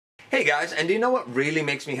Hey guys, and do you know what really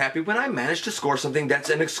makes me happy? When I manage to score something that's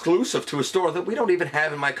an exclusive to a store that we don't even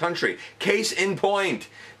have in my country. Case in point,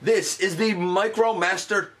 this is the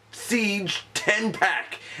Micromaster Siege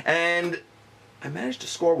 10-pack, and I managed to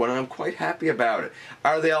score one and I'm quite happy about it.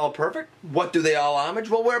 Are they all perfect? What do they all homage?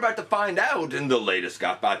 Well, we're about to find out in the latest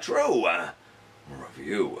GotBot True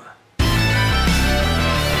review.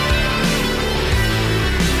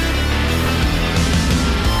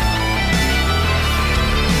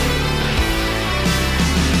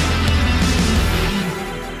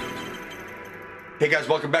 Hey guys,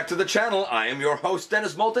 welcome back to the channel. I am your host,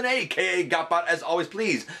 Dennis Moulton, aka GotBot. As always,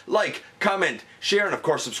 please like, comment, share, and of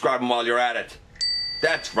course subscribe while you're at it.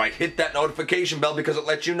 That's right, hit that notification bell because it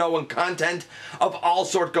lets you know when content of all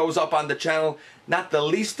sort goes up on the channel, not the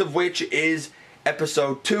least of which is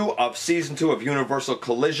episode 2 of season 2 of Universal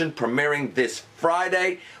Collision, premiering this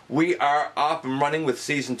Friday. We are off and running with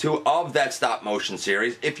season 2 of that stop motion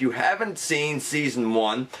series. If you haven't seen season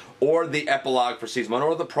 1 or the epilogue for season 1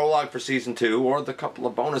 or the prologue for season 2 or the couple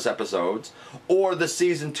of bonus episodes or the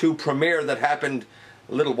season 2 premiere that happened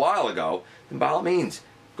a little while ago, then by all means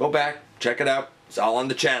go back, check it out. It's all on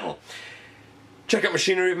the channel. Check out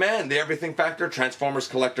Machinery of Man, the Everything Factor, Transformers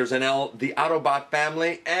Collectors NL, the Autobot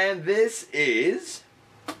family, and this is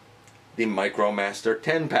the Micromaster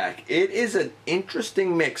 10-pack. It is an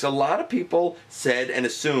interesting mix. A lot of people said and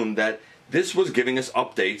assumed that this was giving us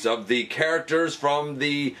updates of the characters from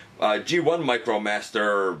the G1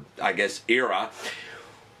 Micromaster, I guess, era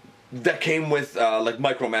that came with like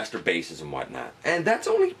Micromaster bases and whatnot. And that's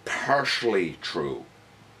only partially true.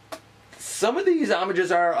 Some of these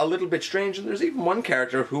homages are a little bit strange, and there's even one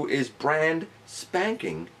character who is brand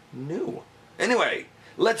spanking new. Anyway,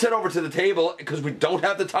 let's head over to the table because we don't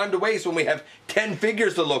have the time to waste when we have 10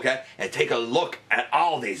 figures to look at and take a look at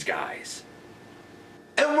all these guys.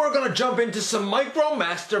 And we're going to jump into some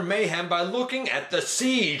Micromaster mayhem by looking at the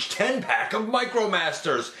Siege 10-pack of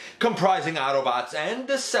Micromasters, comprising Autobots and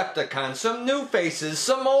Decepticons, some new faces,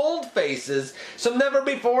 some old faces, some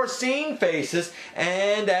never-before-seen faces,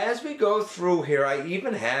 and as we go through here, I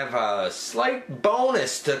even have a slight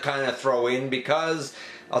bonus to kind of throw in because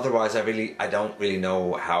otherwise I don't really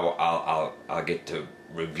know how I'll get to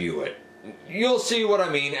review it. You'll see what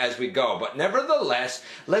I mean as we go, but nevertheless,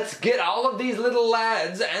 let's get all of these little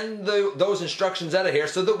lads and those instructions out of here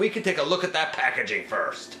so that we can take a look at that packaging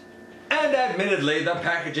first. And admittedly, the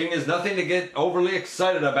packaging is nothing to get overly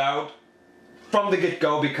excited about from the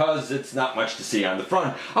get-go because it's not much to see on the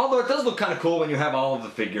front. Although it does look kind of cool when you have all of the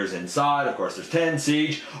figures inside. Of course, there's 10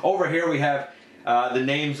 Siege. Over here we have the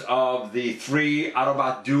names of the 3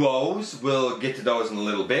 Autobot duos. We'll get to those in a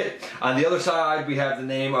little bit. On the other side, we have the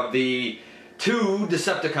name of the 2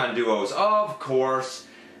 Decepticon duos. Of course,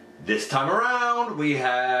 this time around, we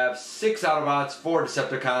have 6 Autobots, 4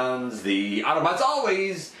 Decepticons. The Autobots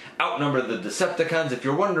always outnumber the Decepticons. If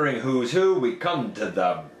you're wondering who's who, we come to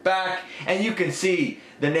the back, and you can see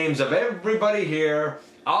the names of everybody here,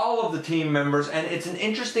 all of the team members, and it's an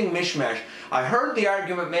interesting mishmash. I heard the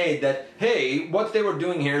argument made that, hey, what they were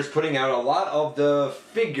doing here is putting out a lot of the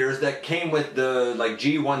figures that came with the like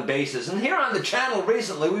G1 bases. And here on the channel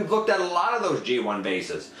recently, we've looked at a lot of those G1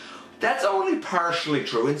 bases. That's only partially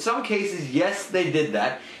true. In some cases, yes, they did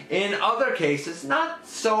that. In other cases, not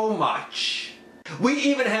so much. We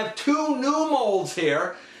even have 2 new molds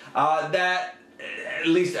here that, at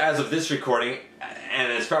least as of this recording,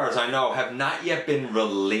 and as far as I know, have not yet been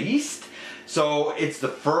released. So it's the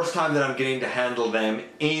first time that I'm getting to handle them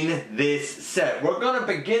in this set. We're going to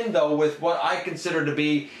begin though with what I consider to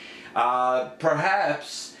be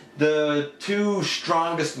perhaps the 2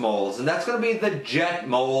 strongest molds, and that's going to be the jet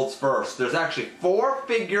molds first. There's actually 4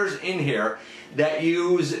 figures in here that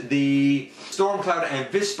use the Stormcloud and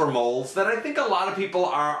Visper molds that I think a lot of people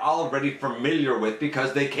are already familiar with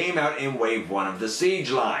because they came out in Wave 1 of the Siege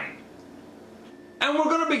line. And we're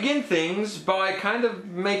going to begin things by kind of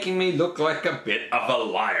making me look like a bit of a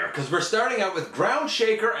liar, because we're starting out with Ground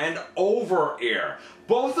Shaker and Overair.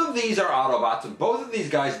 Both of these are Autobots, and both of these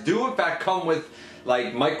guys do in fact come with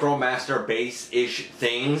like Micromaster base-ish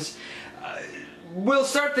things. We'll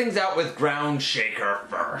start things out with Ground Shaker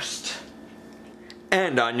first.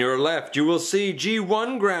 And on your left, you will see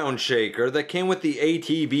G1 Ground Shaker that came with the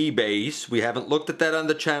ATV base. We haven't looked at that on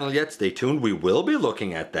the channel yet. Stay tuned. We will be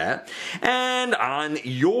looking at that. And on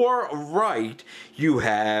your right, you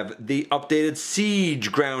have the updated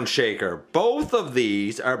Siege Ground Shaker. Both of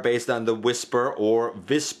these are based on the Whisper or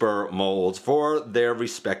Visper molds for their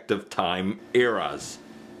respective time eras.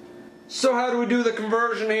 So how do we do the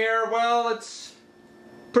conversion here? Well, it's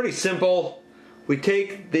pretty simple. We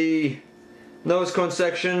take the nose cone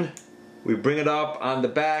section we bring it up on the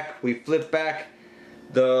back, we flip back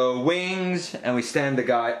the wings, and we stand the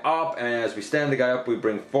guy up, and as we stand the guy up, we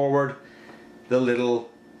bring forward the little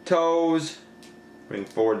toes, bring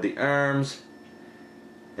forward the arms,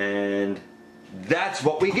 and that's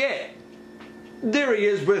what we get. There he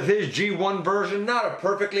is with his G1 version. Not a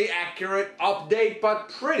perfectly accurate update, but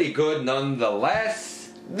pretty good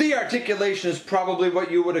nonetheless. The articulation is probably what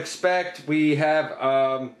you would expect. We have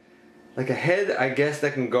like a head, I guess,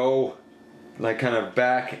 that can go like kind of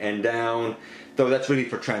back and down, though that's really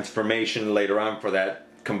for transformation later on for that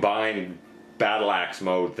combined battle axe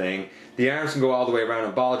mode thing. The arms can go all the way around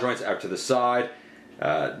in ball joints out to the side.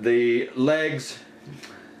 The legs,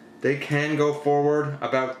 they can go forward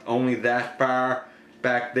about only that far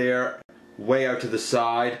back there, way out to the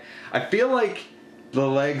side. I feel like the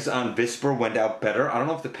legs on Visper went out better. I don't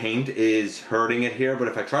know if the paint is hurting it here, but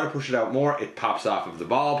if I try to push it out more, it pops off of the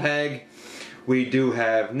ball peg. We do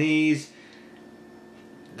have knees.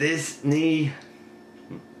 This knee,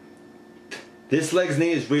 this leg's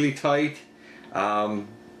knee is really tight. I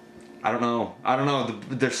don't know.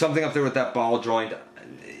 There's something up there with that ball joint.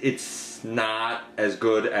 It's not as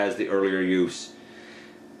good as the earlier use.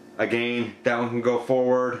 Again, that one can go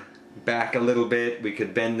forward, back a little bit. We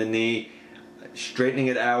could bend the knee. Straightening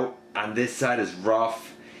it out on this side is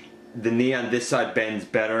rough. The knee on this side bends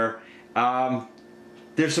better.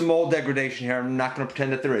 There's some mold degradation here. I'm not going to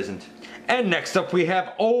pretend that there isn't. And next up we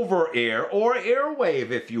have Overair, or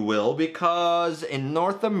Airwave if you will, because in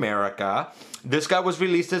North America this guy was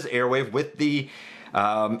released as Airwave with the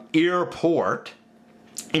ear port.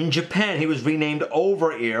 In Japan he was renamed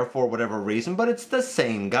Overair for whatever reason, but it's the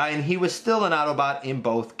same guy, and he was still an Autobot in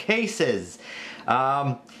both cases.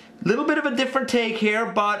 Little bit of a different take here,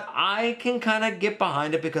 but I can kind of get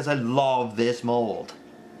behind it because I love this mold.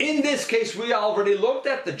 In this case, we already looked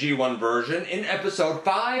at the G1 version in episode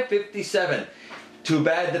 557. Too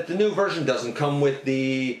bad that the new version doesn't come with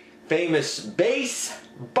the famous base,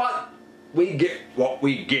 but we get what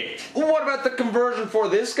we get. What about the conversion for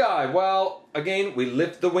this guy? Well, again, we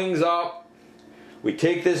lift the wings up, we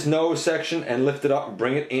take this nose section and lift it up and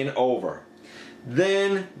bring it in over.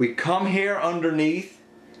 Then we come here underneath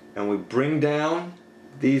and we bring down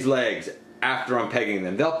these legs after unpegging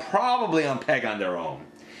them. They'll probably unpeg on their own.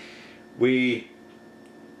 We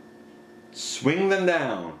swing them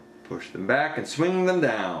down, push them back and swing them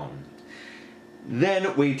down.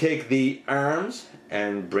 Then we take the arms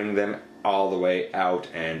and bring them all the way out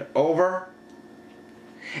and over.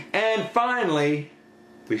 And finally,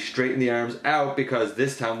 we straighten the arms out because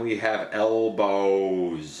this time we have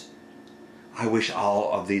elbows. I wish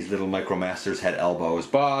all of these little Micromasters had elbows,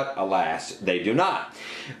 but alas, they do not.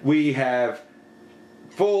 We have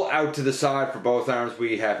full out to the side for both arms.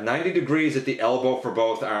 We have 90 degrees at the elbow for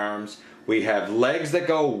both arms. We have legs that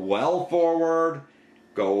go well forward,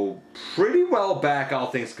 go pretty well back, all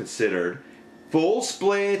things considered. Full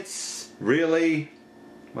splits, really?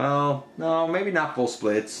 Well, no, maybe not full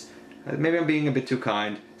splits. Maybe I'm being a bit too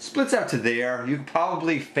kind. Splits out to there. You could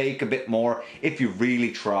probably fake a bit more if you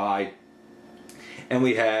really try. And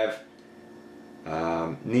we have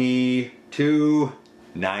knee to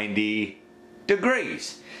 90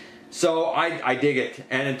 degrees. So I dig it.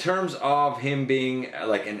 And in terms of him being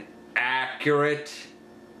like an accurate,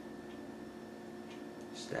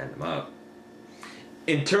 stand him up.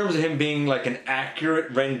 In terms of him being like an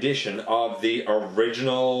accurate rendition of the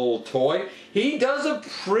original toy, he does a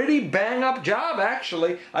pretty bang up job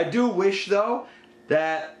actually. I do wish though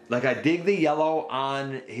that, like, I dig the yellow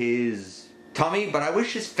on his tummy, but I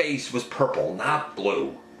wish his face was purple, not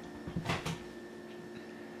blue.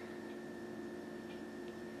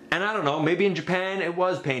 And I don't know, maybe in Japan it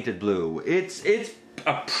was painted blue. It's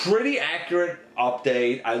a pretty accurate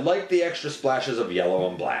update. I like the extra splashes of yellow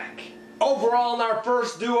and black. Overall, in our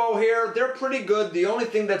first duo here, they're pretty good. The only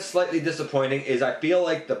thing that's slightly disappointing is I feel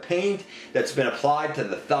like the paint that's been applied to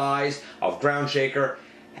the thighs of Ground Shaker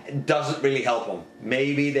doesn't really help them.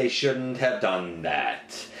 Maybe they shouldn't have done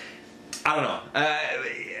that. I don't know.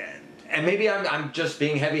 And maybe I'm just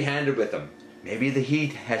being heavy-handed with them. Maybe the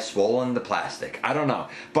heat has swollen the plastic. I don't know.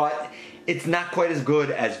 But it's not quite as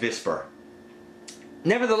good as Visper.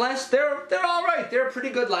 Nevertheless, they're alright. They're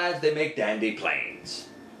pretty good lads. They make dandy planes.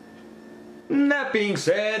 That being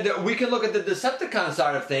said, we can look at the Decepticon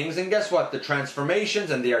side of things, and guess what? The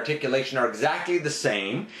transformations and the articulation are exactly the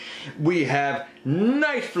same. We have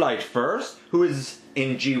Nightflight first, who is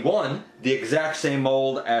in G1 the exact same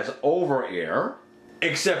mold as Overair,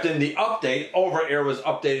 except in the update, Overair was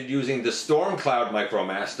updated using the Stormcloud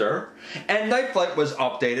Micromaster, and Nightflight was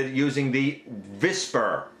updated using the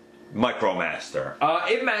Visper Micromaster.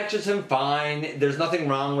 It matches him fine. There's nothing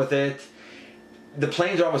wrong with it. The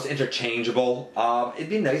planes are almost interchangeable. It'd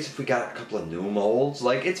be nice if we got a couple of new molds.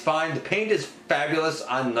 Like, it's fine. The paint is fabulous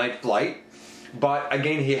on Nightflight. But,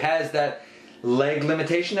 again, he has that leg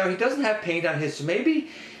limitation. Now, he doesn't have paint on his, so maybe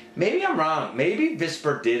I'm wrong. Maybe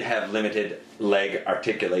Visper did have limited leg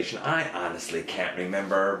articulation. I honestly can't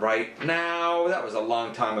remember right now. That was a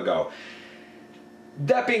long time ago.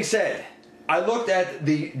 That being said, I looked at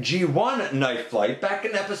the G1 Nightflight back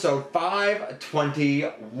in episode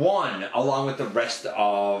 521, along with the rest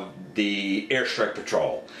of the Airstrike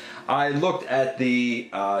Patrol. I looked at the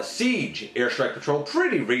Siege Airstrike Patrol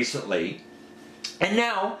pretty recently, and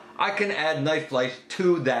now I can add Nightflight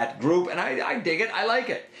to that group, and I dig it, I like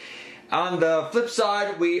it. On the flip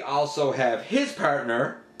side, we also have his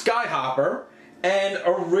partner, Skyhopper, and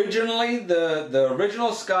originally, the original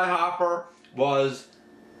Skyhopper was,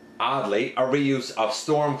 oddly, a reuse of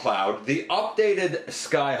Stormcloud. The updated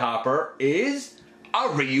Skyhopper is a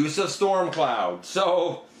reuse of Stormcloud.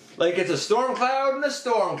 So, like, it's a Stormcloud and a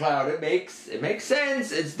Stormcloud. It makes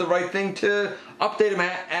sense. It's the right thing to update him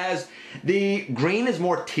as. The green is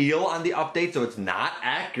more teal on the update, so it's not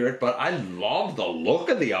accurate, but I love the look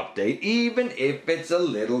of the update, even if it's a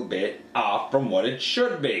little bit off from what it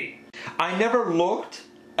should be. I never looked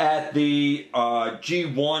at the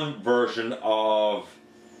G1 version of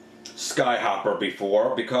Skyhopper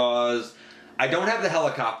before because I don't have the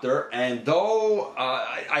helicopter, and though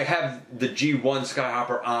I have the G1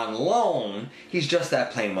 Skyhopper on loan, he's just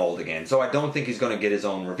that plain mold again. So I don't think he's going to get his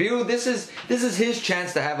own review. This is his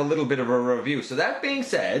chance to have a little bit of a review. So that being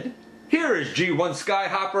said, here is G1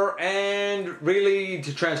 Skyhopper, and really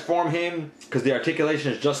to transform him, because the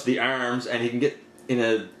articulation is just the arms, and he can get in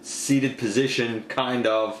a seated position, kind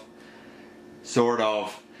of, sort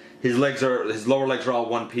of. His lower legs are all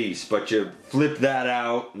one piece, but you flip that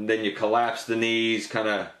out and then you collapse the knees, kind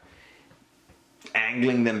of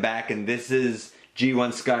angling them back, and this is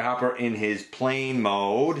G1 Skyhopper in his plain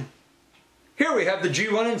mode. Here we have the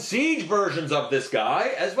G1 and Siege versions of this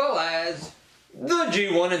guy, as well as the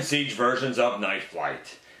G1 and Siege versions of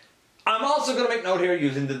Nightflight. I'm also going to make note here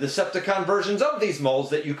using the Decepticon versions of these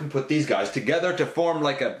molds that you can put these guys together to form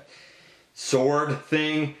like a sword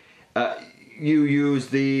thing. You use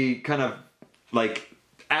the kind of like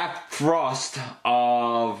aft thrust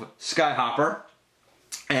of Skyhopper,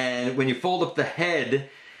 and when you fold up the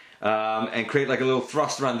head and create like a little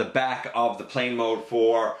thrust around the back of the plane mode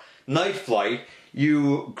for Nightflight,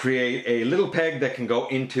 you create a little peg that can go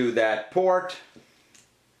into that port.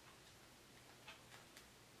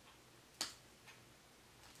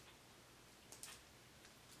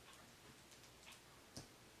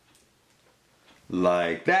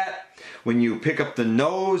 Like that. When you pick up the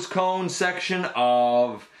nose cone section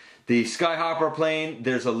of the Skyhopper plane,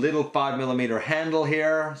 there's a little 5mm handle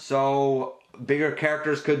here, so bigger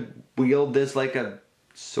characters could wield this like a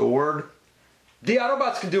sword. The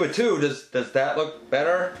Autobots can do it too. Does that look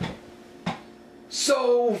better?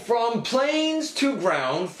 So, from planes to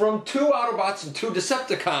ground, from 2 Autobots and 2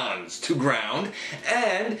 Decepticons to ground,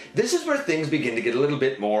 and this is where things begin to get a little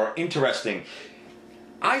bit more interesting.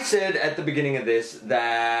 I said at the beginning of this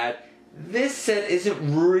that this set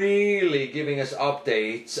isn't really giving us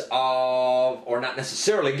updates of, or not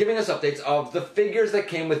necessarily giving us updates of, the figures that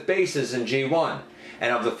came with bases in G1.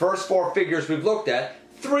 And of the first 4 figures we've looked at,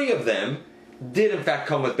 3 of them did in fact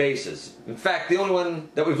come with bases. In fact, the only one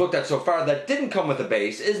that we've looked at so far that didn't come with a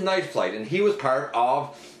base is Nightflight, and he was part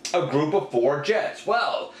of a group of 4 jets.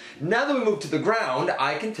 Well, now that we move to the ground,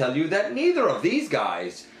 I can tell you that neither of these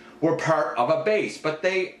guys were part of a base, but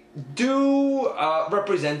they do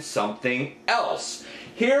represent something else.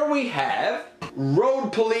 Here we have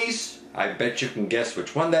road-ploice, I bet you can guess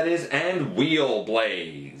which one that is, and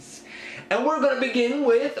wheel-blaze. And we're going to begin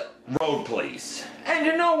with road-ploice. And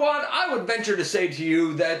you know what? I would venture to say to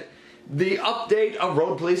you that the update of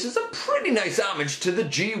road-ploice is a pretty nice homage to the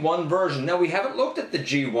G1 version. Now, we haven't looked at the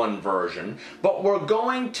G1 version, but we're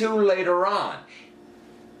going to later on.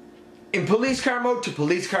 In police car mode to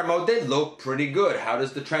police car mode, they look pretty good. How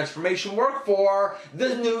does the transformation work for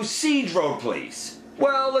the new Siege road-ploice?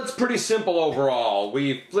 Well, it's pretty simple overall.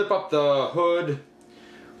 We flip up the hood,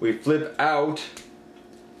 we flip out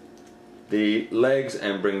the legs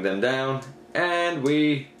and bring them down, and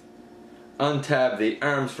we untab the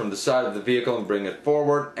arms from the side of the vehicle and bring it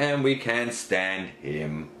forward, and we can stand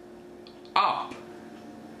him up.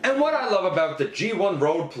 And what I love about the G1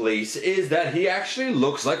 road-ploice is that he actually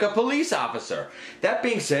looks like a police officer. That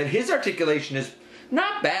being said, his articulation is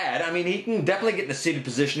not bad. I mean, he can definitely get in a seated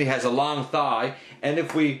position. He has a long thigh. And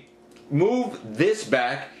if we move this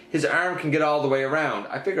back, his arm can get all the way around.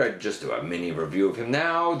 I figured I'd just do a mini review of him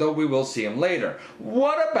now, though we will see him later.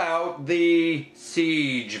 What about the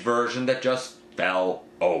Siege version that just fell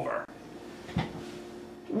over?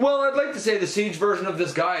 Well, I'd like to say the Siege version of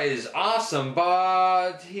this guy is awesome,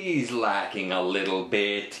 but he's lacking a little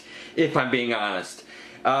bit, if I'm being honest.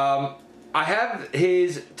 I have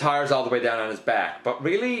his tires all the way down on his back, but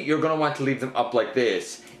really you're going to want to leave them up like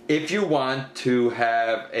this if you want to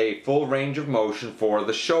have a full range of motion for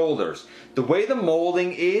the shoulders. The way the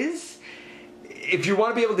molding is, if you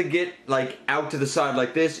want to be able to get like out to the side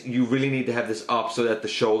like this, you really need to have this up so that the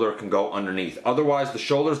shoulder can go underneath. Otherwise the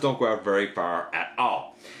shoulders don't go out very far at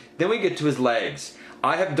all. Then we get to his legs.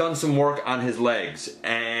 I have done some work on his legs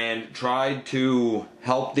and tried to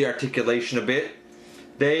help the articulation a bit.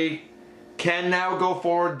 They can now go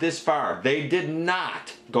forward this far. They did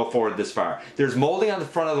not go forward this far. There's molding on the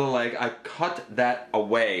front of the leg. I cut that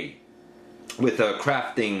away with a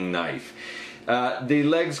crafting knife. The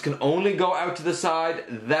legs can only go out to the side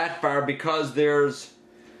that far because there's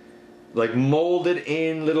like molded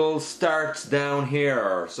in little starts down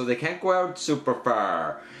here, so they can't go out super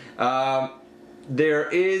far. There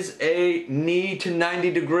is a knee to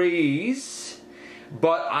 90 degrees,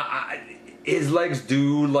 but his legs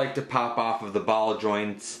do like to pop off of the ball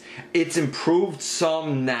joints. It's improved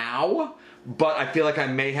some now, but I feel like I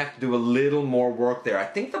may have to do a little more work there. I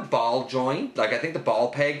think the ball joint, I think the ball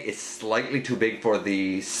peg is slightly too big for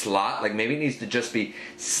the slot. Like maybe it needs to just be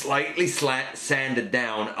slightly sanded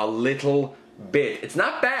down a little bit. It's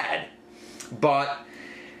not bad, but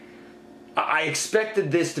I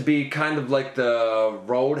expected this to be kind of like the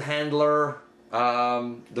road handler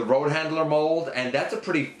mold, and that's a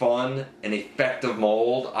pretty fun and effective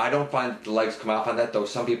mold. I don't find that the legs come off on that, though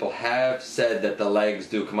some people have said that the legs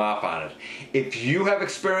do come off on it. If you have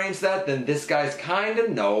experienced that, then this guy's kind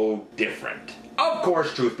of no different. Of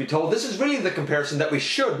course, truth be told, this is really the comparison that we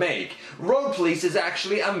should make. Road-Ploice is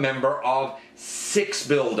actually a member of Six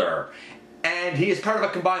Builder, and he is part of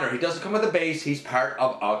a combiner. He doesn't come with a base, he's part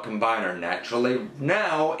of a combiner. Naturally,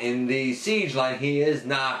 now in the Siege line, he is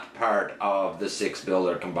not part of the Six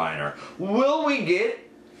Builder combiner. Will we get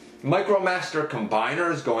Micromaster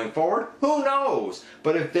combiners going forward? Who knows?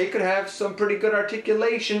 But if they could have some pretty good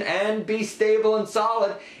articulation and be stable and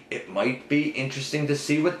solid, it might be interesting to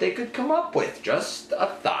see what they could come up with. Just a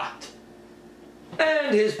thought.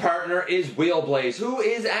 And his partner is Wheelblaze, who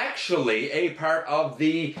is actually a part of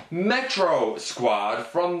the Metro squad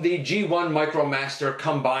from the G1 Micromaster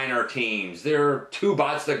combiner teams. There are two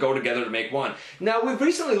bots that go together to make one. Now, we've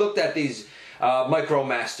recently looked at these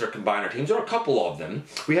Micromaster combiner teams, or a couple of them.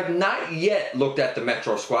 We have not yet looked at the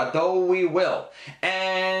Metro squad, though we will.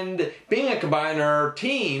 And being a combiner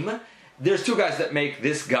team, there's two guys that make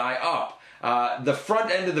this guy up. The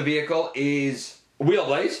front end of the vehicle is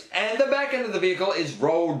Wheelblaze, and the back end of the vehicle is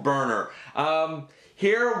Roadburner.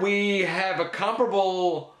 Here we have a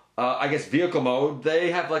comparable, I guess, vehicle mode.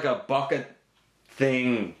 They have like a bucket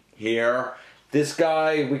thing here. This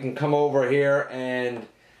guy, we can come over here and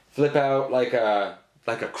flip out like a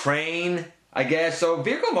crane, I guess. So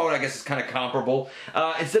vehicle mode, I guess, is kind of comparable.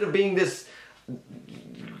 Instead of being this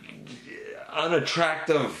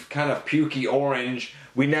unattractive kind of pukey orange,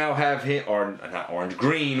 we now have him, or not orange,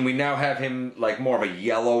 green, we now have him like more of a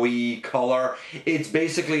yellowy color. It's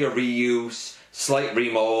basically a reuse, slight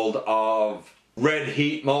remold of Red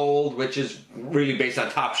Heat mold, which is really based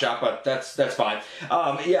on Top Shot, but that's fine.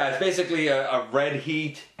 Yeah, it's basically a Red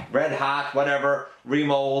Heat, Red Hot, whatever,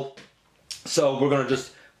 remold. So we're going to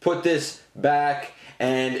just put this back,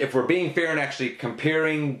 and if we're being fair and actually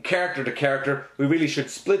comparing character to character, we really should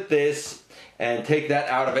split this and take that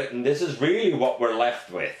out of it, and this is really what we're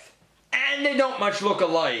left with. And they don't much look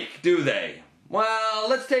alike, do they? Well,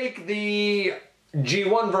 let's take the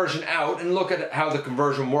G1 version out and look at how the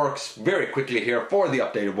conversion works very quickly here for the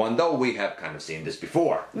updated one, though we have kind of seen this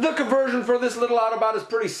before. The conversion for this little Autobot is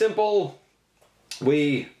pretty simple.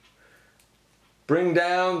 We bring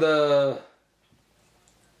down the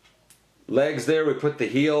legs there, we put the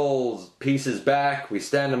heels pieces back, we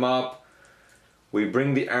stand them up, we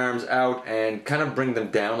bring the arms out and kind of bring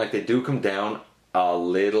them down, like they do come down a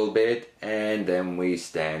little bit, and then we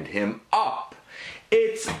stand him up.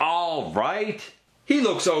 It's all right. He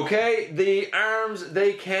looks okay. The arms,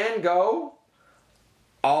 they can go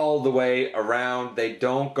all the way around. They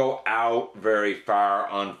don't go out very far,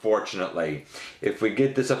 unfortunately. If we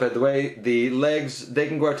get this up out of the way, the legs, they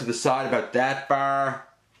can go out to the side about that far.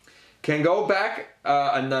 Can go back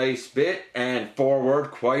a nice bit and forward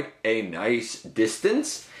quite a nice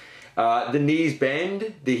distance. The knees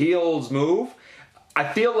bend, the heels move.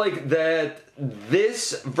 I feel like that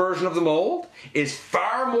this version of the mold is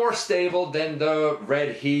far more stable than the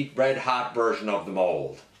red heat, red hot version of the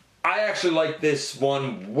mold. I actually like this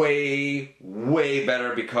one way, way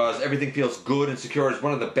better because everything feels good and secure. It's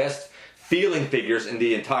one of the best feeling figures in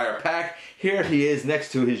the entire pack. Here he is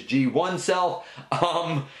next to his G1 self.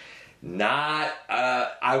 I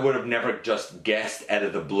would have never just guessed out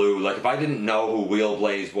of the blue. Like, if I didn't know who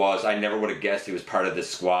Wheelblaze was, I never would have guessed he was part of this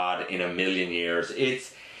squad in a million years.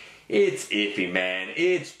 It's iffy, man.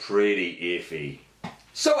 It's pretty iffy.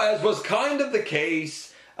 So, as was kind of the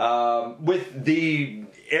case with the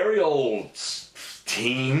aerial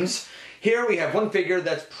teams, here we have one figure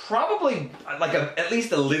that's probably like at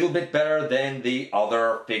least a little bit better than the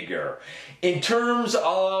other figure. In terms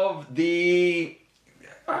of the,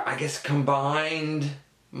 I guess, combined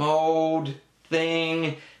mode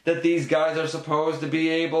thing that these guys are supposed to be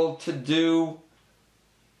able to do,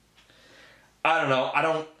 I don't know.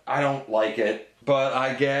 I don't like it, but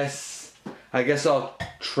I guess I'll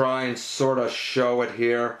try and sort of show it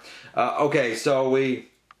here. Okay, so we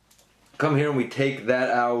come here and we take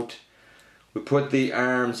that out. We put the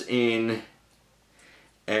arms in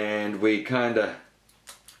and we kind of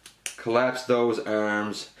collapse those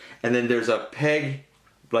arms, and then there's a peg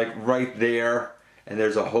like right there, and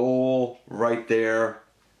there's a hole right there,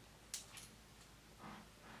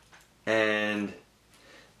 and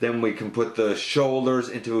then we can put the shoulders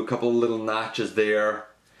into a couple of little notches there.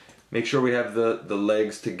 Make sure we have the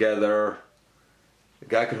legs together. The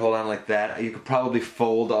guy could hold on like that. You could probably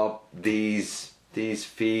fold up these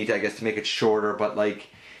feet, I guess, to make it shorter, but like,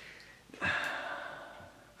 I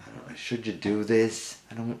don't know, should you do this?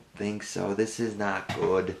 I don't think so. This is not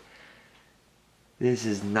good. This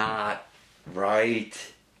is not right.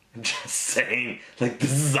 I'm just saying, like,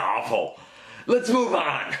 this is awful. Let's move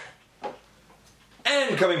on.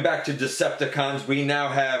 And coming back to Decepticons, we now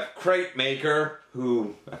have Cratemaker,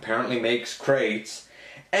 who apparently makes crates,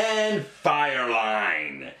 and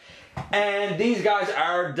Fireline. And these guys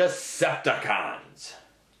are Decepticons.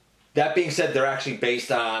 That being said, they're actually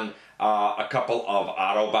based on a couple of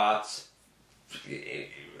Autobots.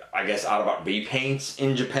 I guess Autobot repaints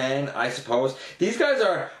in Japan, I suppose. These guys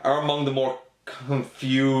are among the more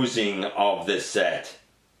confusing of this set.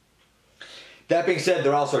 That being said,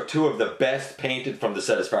 they're also two of the best painted from the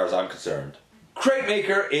set as far as I'm concerned.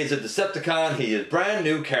 Cratemaker is a Decepticon. He is a brand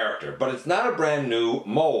new character, but it's not a brand new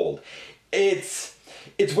mold. It's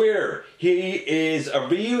weird. He is a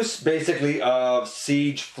reuse basically of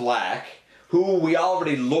Siege Flak, who we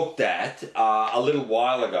already looked at a little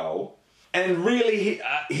while ago. And really,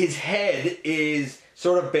 his head is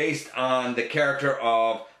sort of based on the character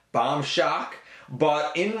of Bomb Shock,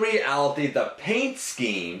 but in reality, the paint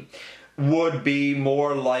scheme would be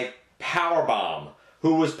more like Powerbomb,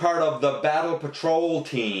 who was part of the Battle Patrol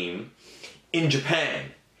team in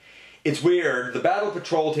Japan. It's weird, the Battle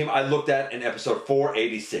Patrol team I looked at in episode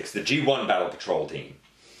 486, the G1 Battle Patrol team.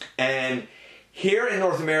 And here in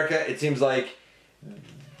North America, it seems like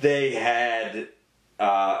they had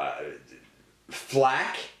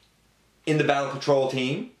Flak in the Battle Patrol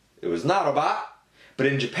team. It was an Autobot. But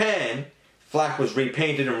in Japan, Flak was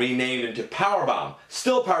repainted and renamed into Powerbomb.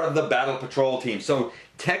 Still part of the Battle Patrol team. So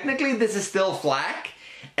technically this is still Flak.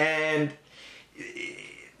 And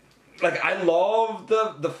like, I love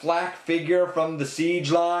the Flak figure from the Siege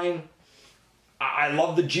line. I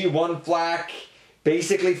love the G1 Flak.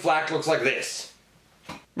 Basically, Flak looks like this.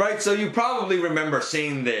 Right, so you probably remember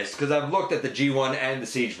seeing this, because I've looked at the G1 and the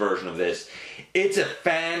Siege version of this. It's a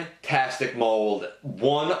fantastic mold.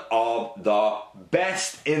 One of the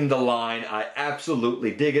best in the line. I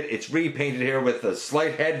absolutely dig it. It's repainted here with a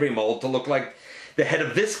slight head remold to look like the head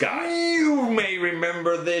of this guy. You may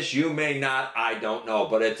remember this, you may not, I don't know,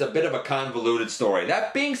 but it's a bit of a convoluted story.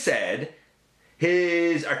 That being said,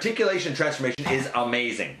 his articulation transformation is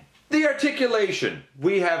amazing. The articulation.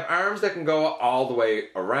 We have arms that can go all the way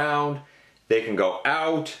around. They can go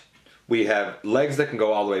out. We have legs that can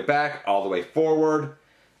go all the way back, all the way forward,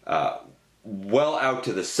 well out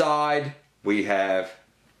to the side. We have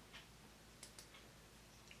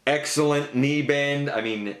excellent knee bend. I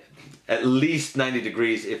mean, at least 90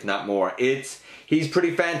 degrees, if not more. He's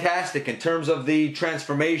pretty fantastic. In terms of the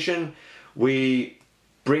transformation, we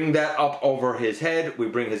bring that up over his head. We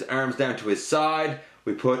bring his arms down to his side.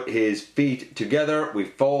 We put his feet together. We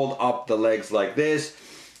fold up the legs like this.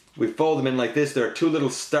 We fold them in like this. There are two little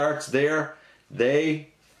starts there. They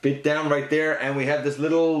fit down right there. And we have this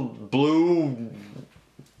little blue...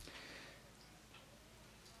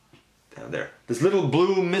 There. This little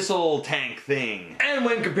blue missile tank thing. And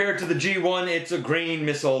when compared to the G1, it's a green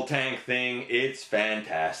missile tank thing. It's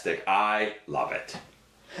fantastic. I love it.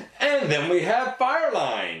 And then we have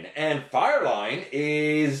Fireline. And Fireline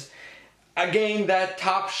is, again, that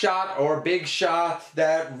top shot or big shot,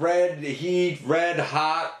 that red heat, red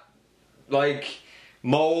hot, like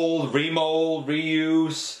mold, remold,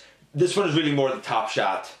 reuse. This one is really more the top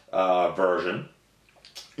shot version.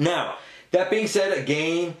 Now, that being said,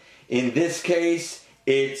 again, in this case,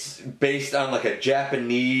 it's based on like a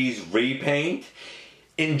Japanese repaint.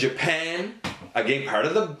 In Japan, again, part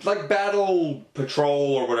of the like Battle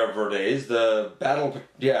Patrol or whatever it is, the Battle,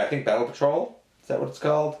 yeah, I think Battle Patrol, is that what it's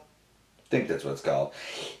called? I think that's what it's called.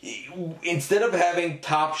 Instead of having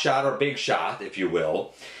top shot or big shot, if you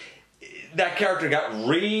will, that character got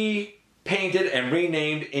repainted and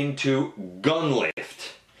renamed into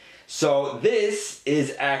Gunlift. So this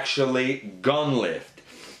is actually Gunlift.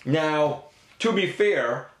 Now, to be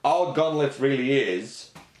fair, all Gunlift really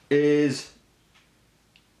is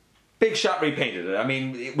big shot repainted. I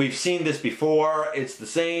mean, we've seen this before. It's the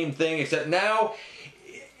same thing, except now,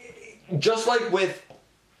 just like with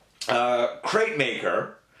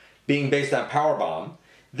Cratemaker being based on Powerbomb,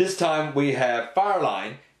 this time we have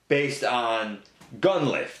Fireline based on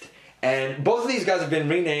Gunlift. And both of these guys have been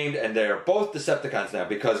renamed, and they're both Decepticons now,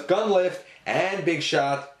 because Gunlift and Big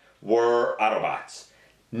Shot were Autobots.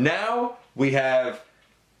 Now we have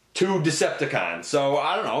two Decepticons, so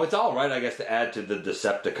I don't know. It's all right, I guess, to add to the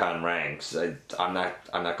Decepticon ranks. I'm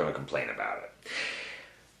not going to complain about it.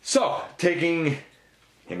 So, taking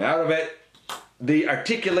him out of it, the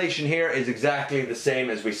articulation here is exactly the same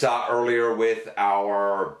as we saw earlier with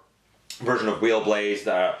our version of Wheelblaze.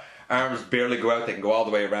 The arms barely go out; they can go all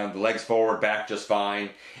the way around. The legs forward, back just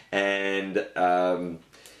fine, and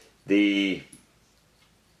the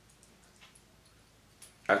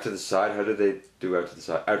out to the side, how did they do out to the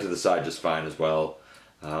side? Out to the side just fine as well.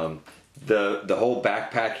 The whole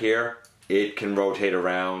backpack here, it can rotate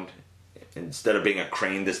around. Instead of being a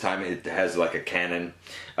crane this time, it has like a cannon.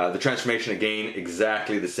 The transformation, again,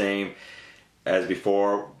 exactly the same as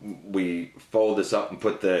before. We fold this up and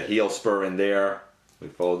put the heel spur in there. We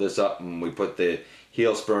fold this up and we put the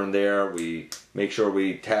heel spur in there. We make sure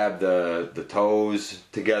we tab the toes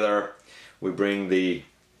together. We bring the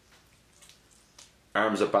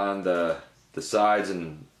arms up on the sides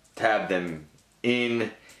and tab them in,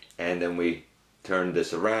 and then we turn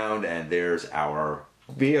this around, and there's our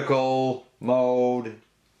vehicle mode.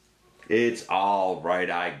 It's all right,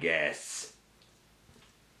 I guess.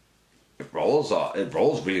 It rolls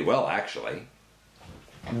really well, actually.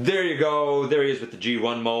 There you go. There he is with the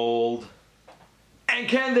G1 mold. And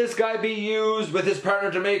can this guy be used with his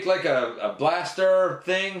partner to make like a blaster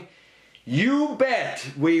thing? You bet.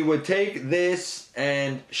 We would take this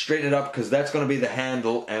and straighten it up, because that's going to be the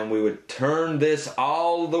handle, and we would turn this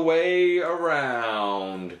all the way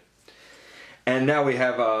around. And now we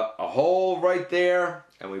have a hole right there,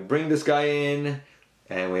 and we bring this guy in,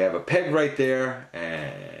 and we have a peg right there,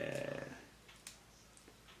 and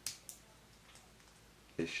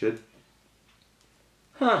it should,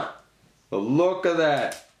 the look of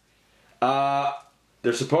that.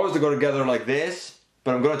 They're supposed to go together like this,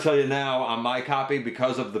 but I'm going to tell you now, on my copy,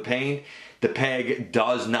 because of the paint, the peg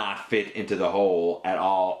does not fit into the hole at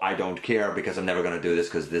all. I don't care, because I'm never going to do this,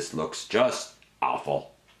 because this looks just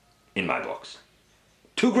awful in my books.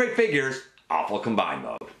 Two great figures, awful combined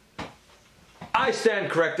mode. I stand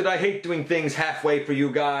corrected. I hate doing things halfway for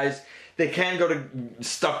you guys. They can go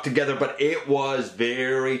stuck together, but it was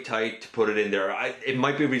very tight to put it in there. It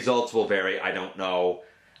might be results will vary. I don't know.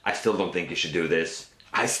 I still don't think you should do this.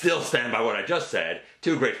 I still stand by what I just said.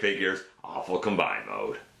 Two great figures, awful combined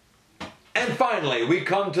mode. And finally, we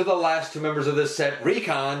come to the last two members of this set,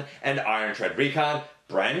 Ricon and Irontread. Ricon,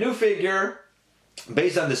 brand new figure,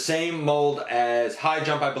 based on the same mold as High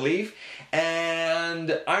Jump, I believe. And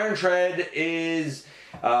Irontread is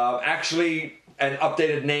actually an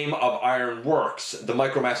updated name of Ironworks, the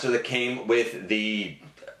Micromaster that came with the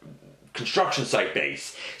construction site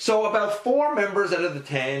base. So about 4 members out of the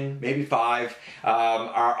 10, maybe 5,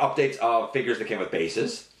 are updates of figures that came with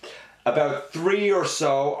bases. About 3 or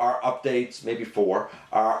so are updates, maybe 4,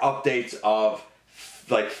 are updates of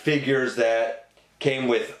like figures that came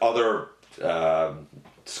with other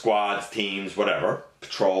squads, teams, whatever,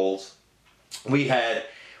 patrols. We had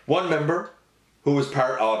 1 member who was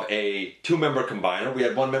part of a 2-member combiner. We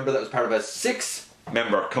had 1 member that was part of a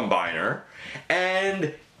 6-member combiner.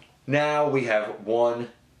 And now we have 1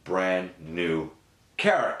 brand new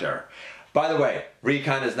character. By the way,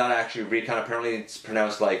 Ricon is not actually Ricon. Apparently it's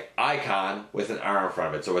pronounced like icon with an R in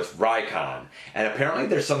front of it, so it's Ricon. And apparently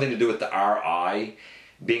there's something to do with the RI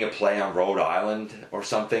being a play on Rhode Island or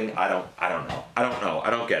something. I don't know. I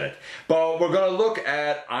don't get it. But we're gonna look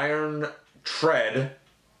at Irontread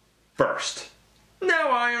first.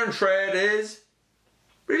 Now Irontread is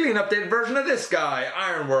really an updated version of this guy,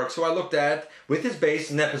 Ironworks, who I looked at with his base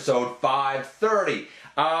in episode 530.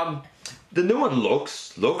 The new one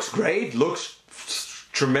looks great, looks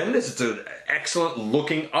tremendous. It's an excellent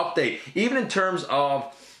looking update, even in terms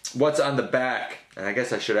of what's on the back. And I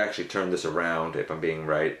guess I should actually turn this around if I'm being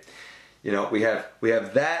right. You know, we have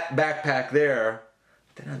that backpack there.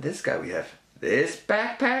 Then on this guy we have this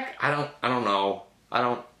backpack. I don't know.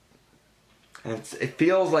 It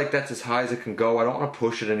feels like that's as high as it can go. I don't want to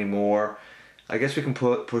push it anymore. I guess we can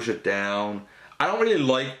push it down. I don't really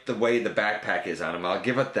like the way the backpack is on him. I'll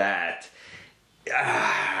give it that.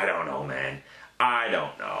 I don't know, man. I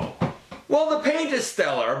don't know. Well, the paint is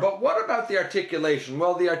stellar, but what about the articulation?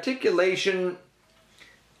 Well, the articulation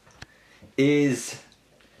is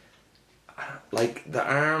like the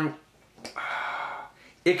arm.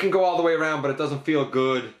 It can go all the way around, but it doesn't feel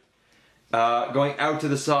good. Going out to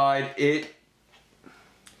the side, it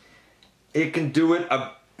can do it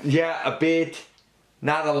a bit,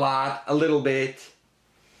 not a lot, a little bit.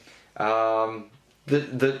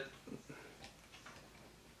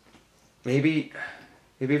 Maybe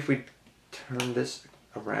if we turn this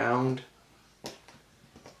around,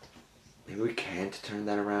 maybe we can't turn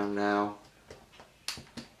that around now.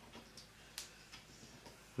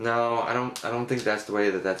 No, I don't think that's the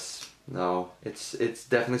way that's. No, it's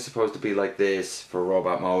definitely supposed to be like this for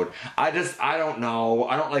robot mode. I don't know.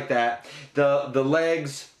 I don't like that. The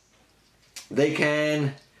legs, they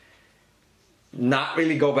can not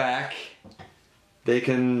really go back. They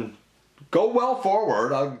can go well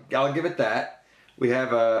forward. I'll give it that. We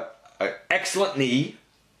have a excellent knee,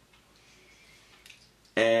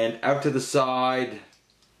 and out to the side,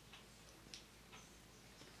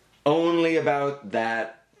 only about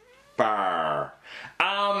that far.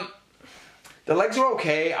 The legs are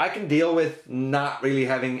okay. I can deal with not really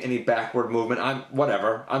having any backward movement.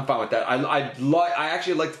 Whatever. I'm fine with that. I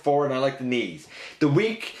actually like the forward and I like the knees. The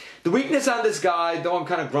weakness on this guy, though I'm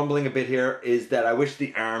kind of grumbling a bit here, is that I wish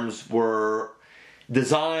the arms were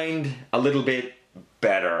designed a little bit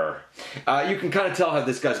better. You can kind of tell how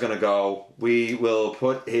this guy's going to go. We will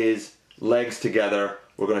put his legs together.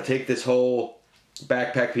 We're going to take this whole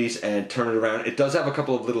backpack piece and turn it around. It does have a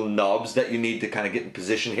couple of little nubs that you need to kind of get in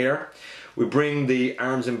position here. We bring the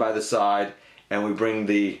arms in by the side, and we bring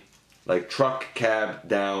the truck cab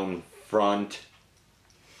down front,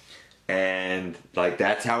 and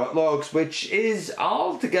that's how it looks, which is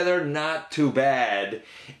altogether not too bad,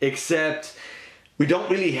 except we don't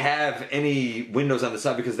really have any windows on the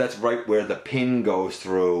side because that's right where the pin goes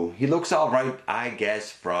through. He looks all right, I guess,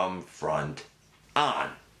 from front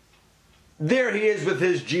on. There he is with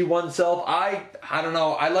his G1 self. I don't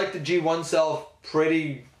know. I like the G1 self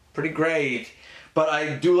pretty great, but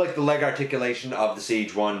I do like the leg articulation of the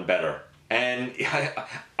Siege 1 better. And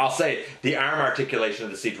I'll say it, the arm articulation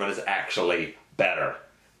of the Siege 1 is actually better.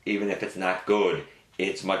 Even if it's not good,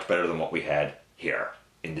 it's much better than what we had here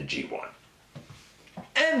in the G1.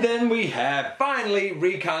 And then we have, finally,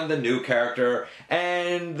 Ricon, the new character,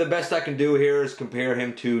 and the best I can do here is compare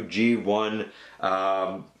him to G1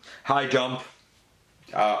 high jump.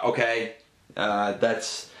 Okay,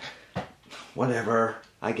 that's whatever,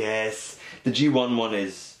 I guess. The G1 one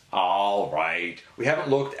is alright. We haven't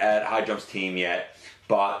looked at High Jump's team yet,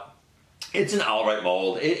 but it's an alright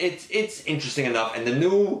mold. It's interesting enough, and the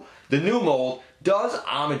new mold does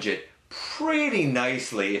homage it pretty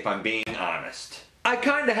nicely, if I'm being honest. I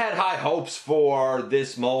kind of had high hopes for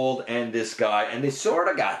this mold and this guy, and they sort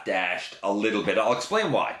of got dashed a little bit. I'll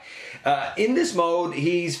explain why. In this mode,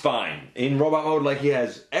 he's fine. In robot mode, he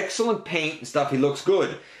has excellent paint and stuff. He looks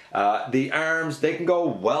good. The arms, they can go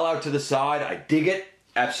well out to the side. I dig it.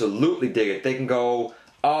 Absolutely dig it. They can go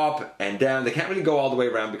up and down. They can't really go all the way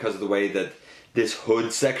around because of the way that this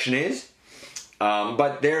hood section is.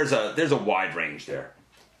 But there's a wide range there.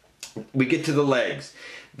 We get to the legs.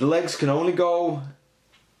 The legs can only go,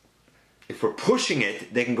 if we're pushing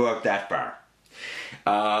it, they can go out that far.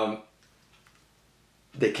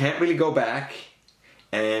 They can't really go back,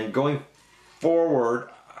 and going forward,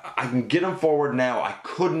 I can get them forward now. I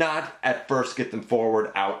could not at first get them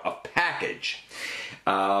forward out of package.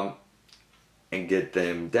 And get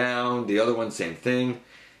them down. The other one, same thing.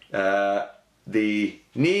 The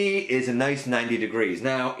knee is a nice 90 degrees.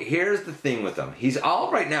 Now, here's the thing with him. He's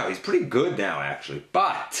all right now. He's pretty good now, actually.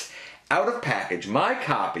 But, out of package, my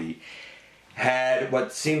copy had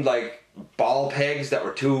what seemed like ball pegs that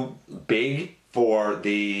were too big for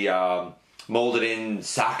the molded in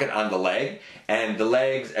socket on the leg, and the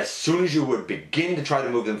legs, as soon as you would begin to try to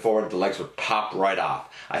move them forward, the legs would pop right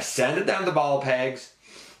off. I sanded down the ball pegs.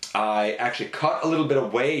 I actually cut a little bit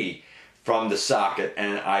away from the socket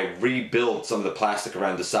and I rebuilt some of the plastic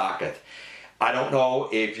around the socket. I don't know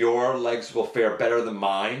if your legs will fare better than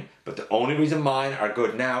mine, but the only reason mine are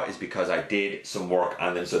good now is because I did some work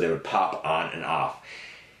on them so they would pop on and off.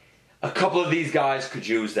 A couple of these guys could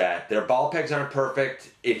use that. Their ball pegs aren't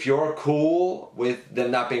perfect. If you're cool with them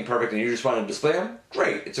not being perfect and you just want to display them,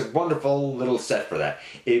 great. It's a wonderful little set for that.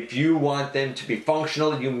 If you want them to be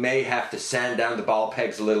functional, you may have to sand down the ball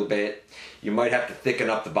pegs a little bit. You might have to thicken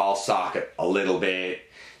up the ball socket a little bit.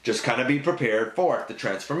 Just kind of be prepared for it. The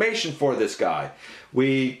transformation for this guy.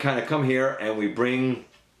 We kind of come here and we bring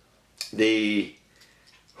the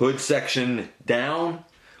hood section down.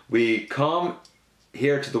 We come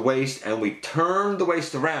here to the waist and we turn the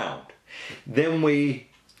waist around. Then we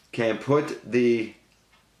can put the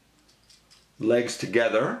legs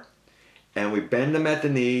together and we bend them at the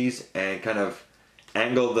knees and kind of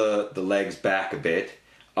angle the legs back a bit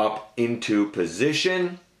up into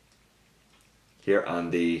position here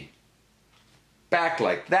on the back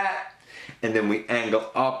like that, and then we angle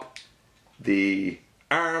up the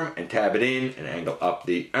arm and tab it in and angle up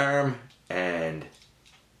the arm and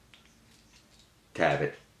tab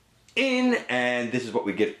it in, and this is what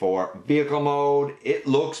we get for vehicle mode. It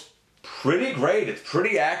looks pretty great. It's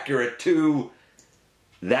pretty accurate to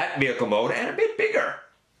that vehicle mode and a bit bigger.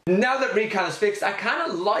 Now that Ricon is fixed, I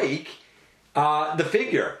kind of like the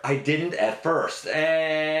figure. I didn't at first,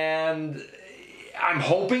 and I'm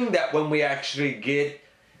hoping that when we actually get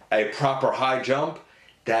a proper high jump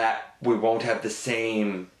that we won't have the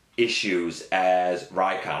same issues as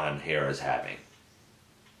Ricon here is having.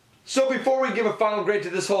 So before we give a final grade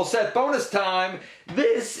to this whole set, bonus time,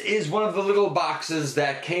 this is one of the little boxes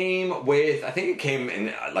that came with, I think it came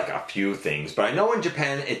in like a few things, but I know in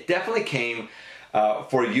Japan it definitely came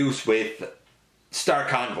for use with Star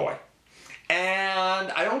Convoy.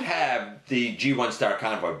 And I don't have the G1 Star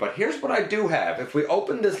Convoy, but here's what I do have. If we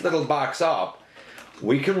open this little box up,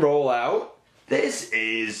 we can roll out. This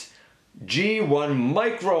is G1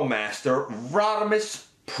 Micromaster Rodimus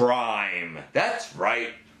Prime. That's right.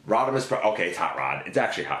 Rodimus Prime. Okay, it's Hot Rod. It's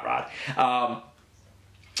actually Hot Rod.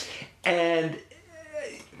 And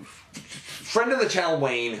friend of the channel,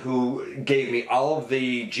 Wayne, who gave me all of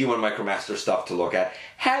the G1 Micromaster stuff to look at,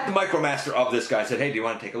 had the Micromaster of this guy, said, hey, do you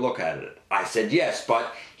want to take a look at it? I said yes,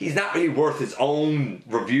 but he's not really worth his own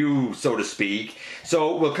review, so to speak.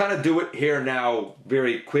 So we'll kind of do it here now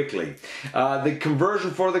very quickly. The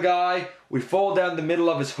conversion for the guy, we fold down the middle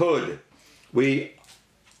of his hood. We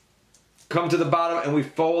come to the bottom and we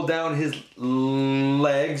fold down his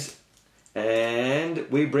legs and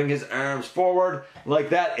we bring his arms forward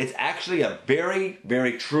like that. It's actually a very,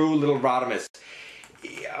 very true little Rodimus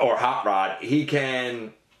or Hot Rod. He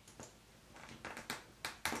can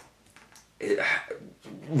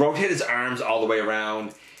rotate his arms all the way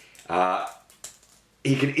around.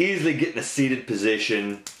 He can easily get in a seated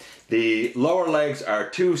position. The lower legs are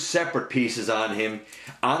two separate pieces on him.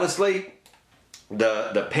 Honestly,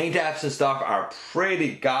 the paint apps and stuff are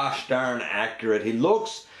pretty gosh darn accurate. He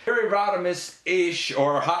looks very Rodimus-ish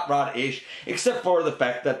or Hot Rod-ish, except for the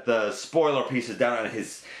fact that the spoiler piece is down on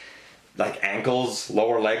his like ankles,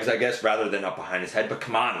 lower legs, I guess, rather than up behind his head. But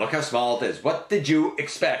come on, look how small it is. What did you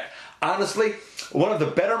expect? Honestly, one of the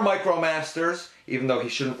better Micromasters, even though he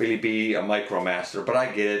shouldn't really be a Micromaster, but I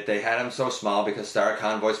get it. They had him so small because Star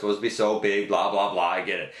Convoy's supposed to be so big, blah, blah, blah, I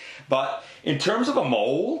get it. But in terms of a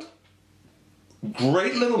mold,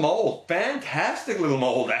 great little mold. Fantastic little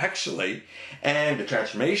mold, actually. And the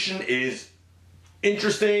transformation is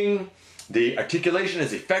interesting. The articulation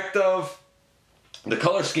is effective. The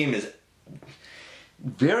color scheme is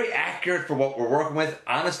very accurate for what we're working with.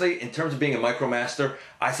 Honestly, in terms of being a Micromaster,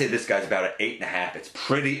 I say this guy's about an 8.5. It's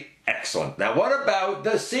pretty excellent. Now, what about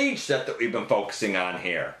the Siege set that we've been focusing on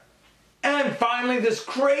here? And finally, this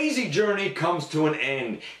crazy journey comes to an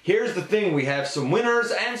end. Here's the thing, we have some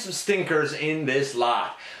winners and some stinkers in this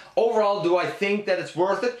lot. Overall, do I think that it's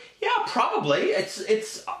worth it? Yeah, probably.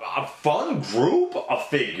 It's a fun group of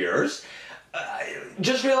figures.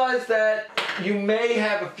 Just realize that you may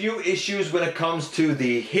have a few issues when it comes to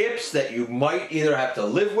the hips that you might either have to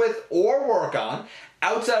live with or work on.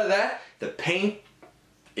 Outside of that, the paint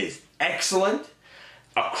is excellent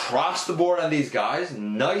across the board on these guys.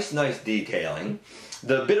 Nice detailing.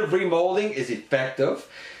 The bit of remolding is effective.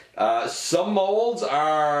 Some molds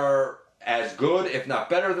are as good, if not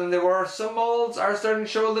better than they were. Some molds are starting to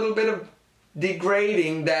show a little bit of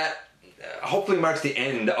degrading that hopefully marks the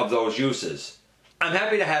end of those uses. I'm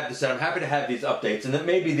happy to have this set, I'm happy to have these updates, and that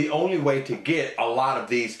may be the only way to get a lot of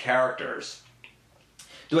these characters.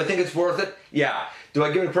 Do I think it's worth it? Yeah. Do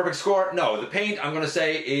I give it a perfect score? No. The paint, I'm going to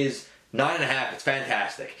say, is 9.5. It's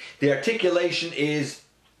fantastic. The articulation is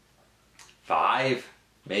 5,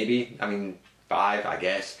 maybe. I mean, 5, I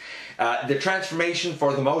guess. The transformation,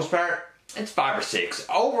 for the most part, it's 5 or 6.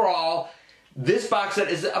 Overall, this box set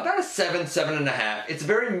is about a 7, 7.5. It's a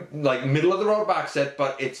very, like, middle-of-the-road box set,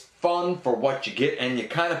 but it's fun for what you get, and you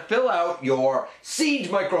kind of fill out your Siege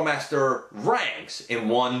Micromaster ranks in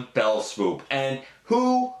one fell swoop. And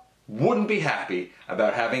who wouldn't be happy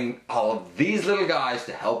about having all of these little guys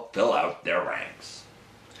to help fill out their ranks?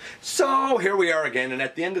 So here we are again, and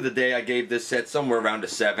at the end of the day, I gave this set somewhere around a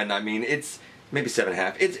 7. I mean, it's maybe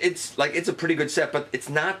 7.5. It's a pretty good set, but it's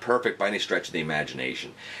not perfect by any stretch of the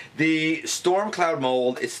imagination. The Stormcloud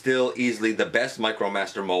mold is still easily the best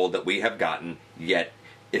Micromaster mold that we have gotten yet.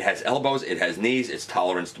 It has elbows, it has knees, it's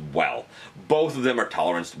toleranced well. Both of them are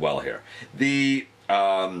toleranced well here. The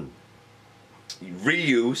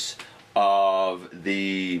reuse of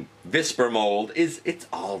the Visper mold it's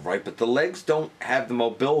alright, but the legs don't have the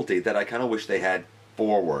mobility that I kind of wish they had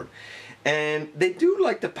forward. And they do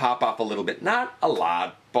like to pop off a little bit. Not a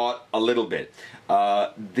lot, but a little bit.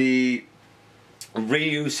 The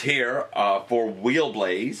reuse here for wheel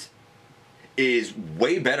blaze is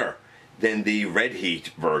way better than the Red Heat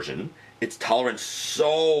version. It's toleranced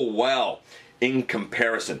so well in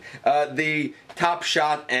comparison. The Top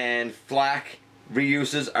Shot and Flak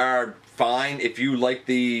reuses are fine. If you like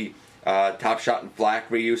the Top Shot and Flak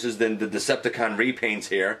reuses, then the Decepticon repaints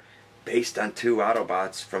here, based on 2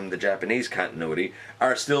 Autobots from the Japanese continuity,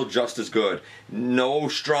 are still just as good. No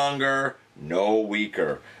stronger, no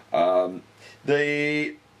weaker.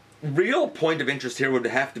 The real point of interest here would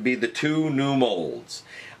have to be the 2 new molds.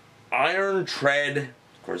 Irontread,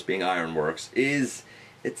 of course being Ironworks, it's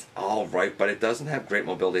alright, but it doesn't have great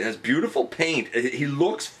mobility. It has beautiful paint. He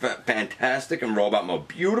looks fantastic in robot mode.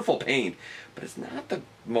 Beautiful paint, but it's not the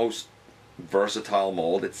most versatile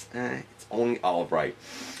mold. It's only alright.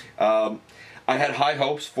 I had high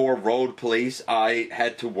hopes for road-ploice. I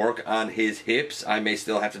had to work on his hips. I may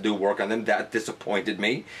still have to do work on them. That disappointed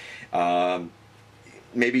me.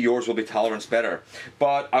 Maybe yours will be toleranced better.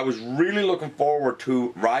 But I was really looking forward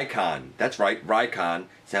to Ricon. That's right, Ricon.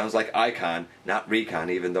 Sounds like icon, not recon,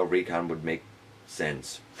 even though recon would make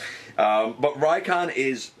sense. But Ricon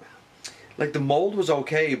is, like, the mold was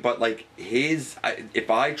okay, but like if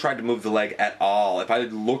I tried to move the leg at all, if I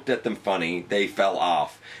looked at them funny, they fell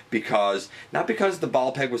off. Not because the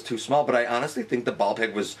ball peg was too small, but I honestly think the ball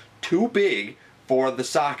peg was too big for the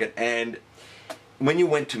socket. And when you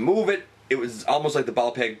went to move it, it was almost like the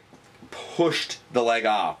ball peg pushed the leg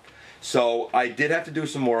off. So I did have to do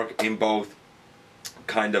some work in both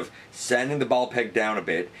kind of sanding the ball peg down a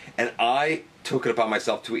bit, and I took it upon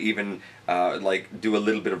myself to even like do a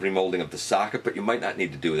little bit of remolding of the socket, but you might not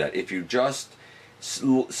need to do that. If you just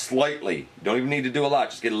slightly, you don't even need to do a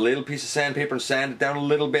lot, just get a little piece of sandpaper and sand it down a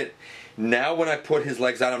little bit. Now when I put his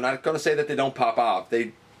legs on, I'm not going to say that they don't pop off.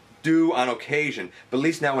 They do on occasion, but at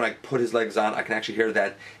least now when I put his legs on, I can actually hear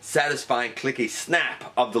that satisfying clicky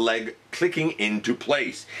snap of the leg clicking into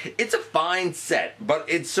place. It's a fine set, but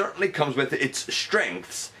it certainly comes with its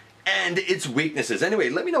strengths and its weaknesses. Anyway,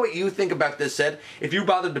 let me know what you think about this set, if you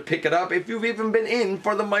bothered to pick it up, if you've even been in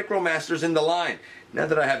for the Micromasters in the line. Now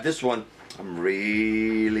that I have this one, I'm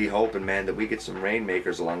really hoping, man, that we get some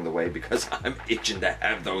Rainmakers along the way, because I'm itching to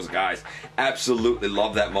have those guys. Absolutely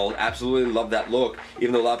love that mold. Absolutely love that look.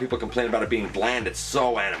 Even though a lot of people complain about it being bland, it's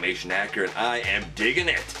so animation accurate. I am digging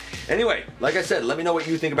it. Anyway, like I said, let me know what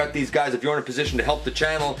you think about these guys. If you're in a position to help the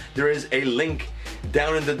channel, there is a link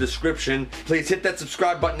down in the description. Please hit that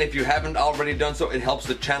subscribe button if you haven't already done so. It helps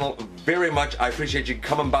the channel very much. I appreciate you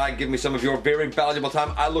coming by, giving me some of your very valuable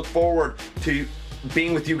time. I look forward to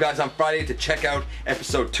being with you guys on Friday to check out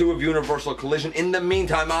episode 2 of Universal Collision. In the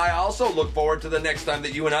meantime, I also look forward to the next time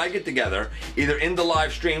that you and I get together, either in the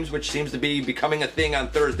live streams, which seems to be becoming a thing on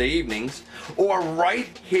Thursday evenings, or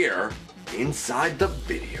right here inside the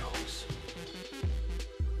video.